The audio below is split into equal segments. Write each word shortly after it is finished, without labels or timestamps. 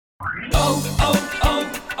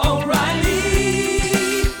O'Reilly.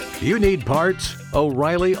 You need parts?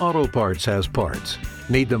 O'Reilly Auto Parts has parts.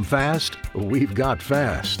 Need them fast? We've got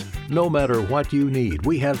fast. No matter what you need,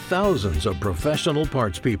 we have thousands of professional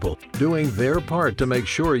parts people doing their part to make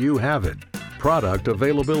sure you have it. Product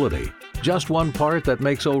availability. Just one part that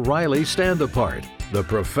makes O'Reilly stand apart. The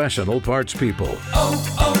professional parts people.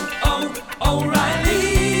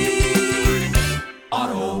 O'Reilly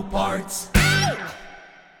Auto Parts.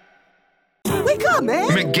 Wake up,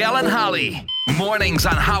 man! Miguel and Holly. Mornings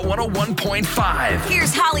on Hot 101.5.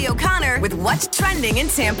 Here's Holly O'Connor with what's trending in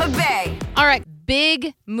Tampa Bay. All right,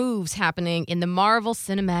 big moves happening in the Marvel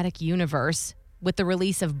Cinematic Universe with the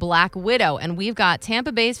release of Black Widow. And we've got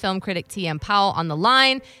Tampa Bay's film critic TM Powell on the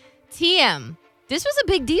line. TM, this was a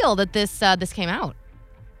big deal that this came out.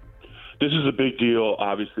 This is a big deal,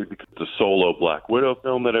 obviously, because it's a solo Black Widow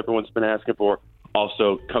film that everyone's been asking for.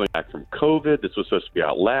 Also, coming back from COVID, this was supposed to be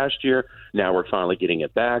out last year. Now we're finally getting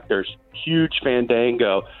it back. There's huge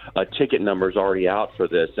fandango ticket numbers already out for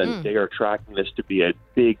this, and they are tracking this to be a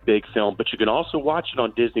big, big film. But you can also watch it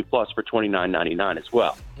on Disney Plus for $29.99 as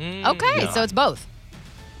well. Okay, so it's both.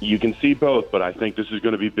 You can see both, but I think this is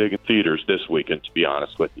going to be big in theaters this weekend, to be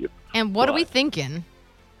honest with you. And what are we thinking?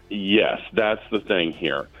 Yes, that's the thing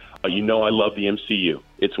here. You know I love the MCU.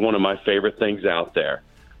 It's one of my favorite things out there.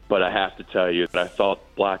 But I have to tell you that I thought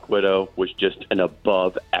Black Widow was just an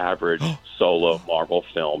above-average solo Marvel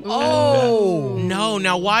film. Oh, no.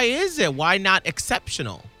 Now, why is it? Why not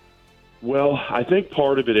exceptional? Well, I think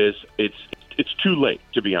part of it is it's too late,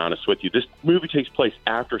 to be honest with you. This movie takes place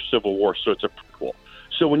after Civil War, so it's a prequel.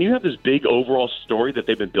 So when you have this big overall story that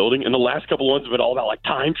they've been building, and the last couple of ones have been all about like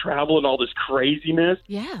time travel and all this craziness,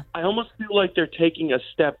 I almost feel like they're taking a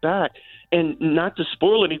step back. And not to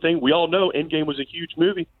spoil anything, we all know Endgame was a huge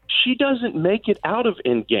movie. She doesn't make it out of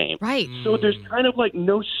Endgame. Right. So there's kind of like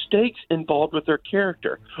no stakes involved with her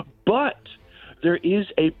character. But there is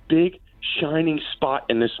a big shining spot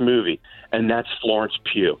in this movie, and that's Florence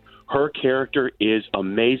Pugh. Her character is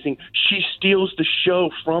amazing. She steals the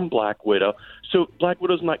show from Black Widow. So Black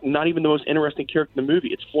Widow's not even the most interesting character in the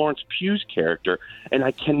movie. It's Florence Pugh's character, and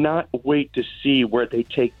I cannot wait to see where they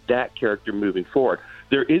take that character moving forward.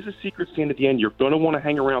 There is a secret scene at the end. You're going to want to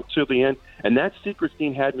hang around till the end, and that secret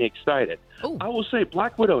scene had me excited. Ooh. I will say,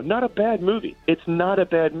 Black Widow, not a bad movie. It's not a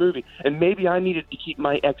bad movie, and maybe I needed to keep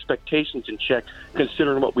my expectations in check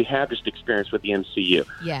considering what we have just experienced with the MCU.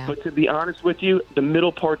 Yeah. But to be honest with you, the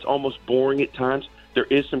middle part's almost boring at times. There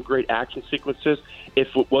is some great action sequences.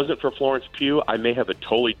 If it wasn't for Florence Pugh, I may have a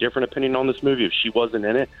totally different opinion on this movie if she wasn't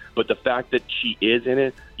in it. But the fact that she is in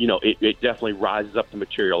it, you know, it definitely rises up the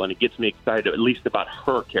material, and it gets me excited at least about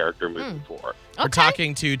her character moving forward. We're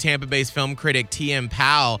talking to Tampa Bay's film critic TM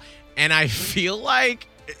Powell, and I feel like,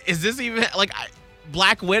 is this even, like,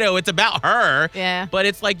 Black Widow, it's about her. Yeah. But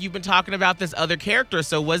it's like you've been talking about this other character,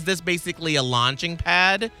 so was this basically a launching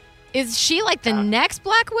pad? Is she like the next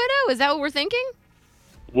Black Widow? Is that what we're thinking?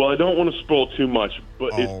 Well, I don't want to spoil too much,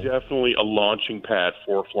 but it's definitely a launching pad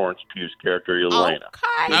for Florence Pugh's character, Elena.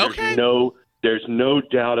 Okay. So there's no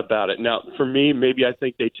doubt about it. Now, for me, maybe I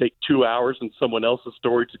think they take 2 hours in someone else's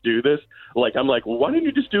story to do this. Like, I'm like, well, why didn't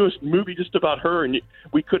you just do a movie just about her? And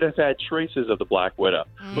we could have had traces of the Black Widow.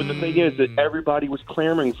 But the thing is that everybody was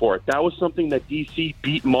clamoring for it. That was something that DC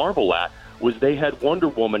beat Marvel at, was they had Wonder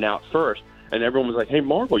Woman out first. And everyone was like, hey,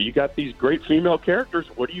 Marvel, you got these great female characters.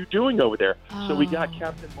 What are you doing over there? So we got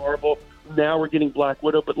Captain Marvel. Now we're getting Black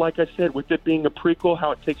Widow. But like I said, with it being a prequel,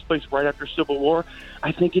 how it takes place right after Civil War,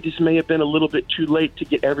 I think it just may have been a little bit too late to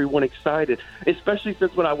get everyone excited, especially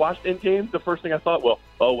since when I watched Endgame, the first thing I thought,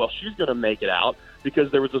 well, she's going to make it out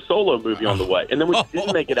because there was a Solo movie on the way. And then when she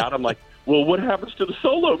didn't make it out, I'm like, well, what happens to the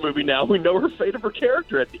Solo movie now? We know her fate of her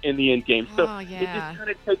character in the Endgame. So it just kind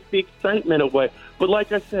of takes the excitement away. But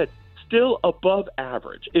like I said, still above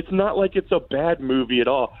average. It's not like it's a bad movie at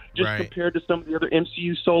all. Just compared to some of the other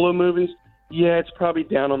MCU solo movies, yeah, it's probably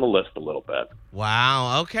down on the list a little bit.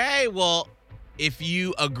 Wow. Okay. Well, if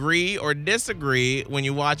you agree or disagree when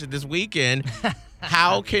you watch it this weekend,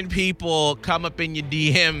 how can people come up in your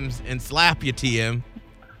DMs and slap you, TM?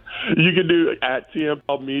 You can do at TM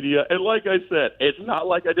Media. And like I said, it's not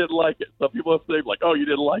like I didn't like it. Some people have said, like, oh, you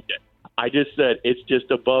didn't like it. I just said it's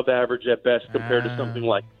just above average at best compared to something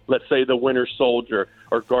like, let's say, The Winter Soldier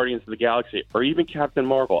or Guardians of the Galaxy or even Captain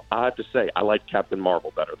Marvel. I have to say, I like Captain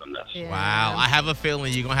Marvel better than this. Yeah. Wow. I have a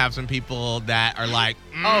feeling you're going to have some people that are like,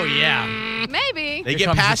 oh, yeah. Maybe. They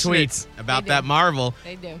get passionate about that Marvel.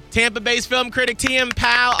 They do. Tampa Bay's film critic TM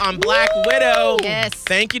Powell on Black Widow. Yes.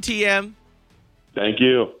 Thank you, TM. Thank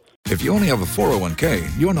you. If you only have a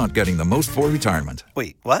 401k, you're not getting the most for retirement.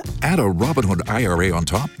 Wait, what? Add a Robinhood IRA on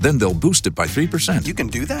top, then they'll boost it by 3%. You can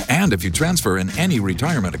do that? And if you transfer in any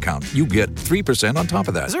retirement account, you get 3% on top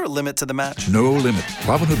of that. Is there a limit to the match? No limit.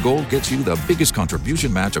 Robinhood Gold gets you the biggest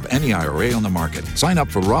contribution match of any IRA on the market. Sign up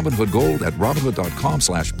for Robinhood Gold at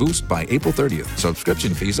Robinhood.com/boost by April 30th.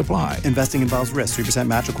 Subscription fees apply. Investing involves risk. 3%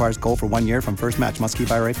 match requires gold for 1 year from first match. Must keep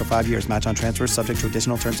IRA for 5 years. Match on transfers subject to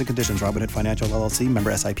additional terms and conditions. Robinhood Financial LLC,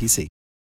 member SIPC.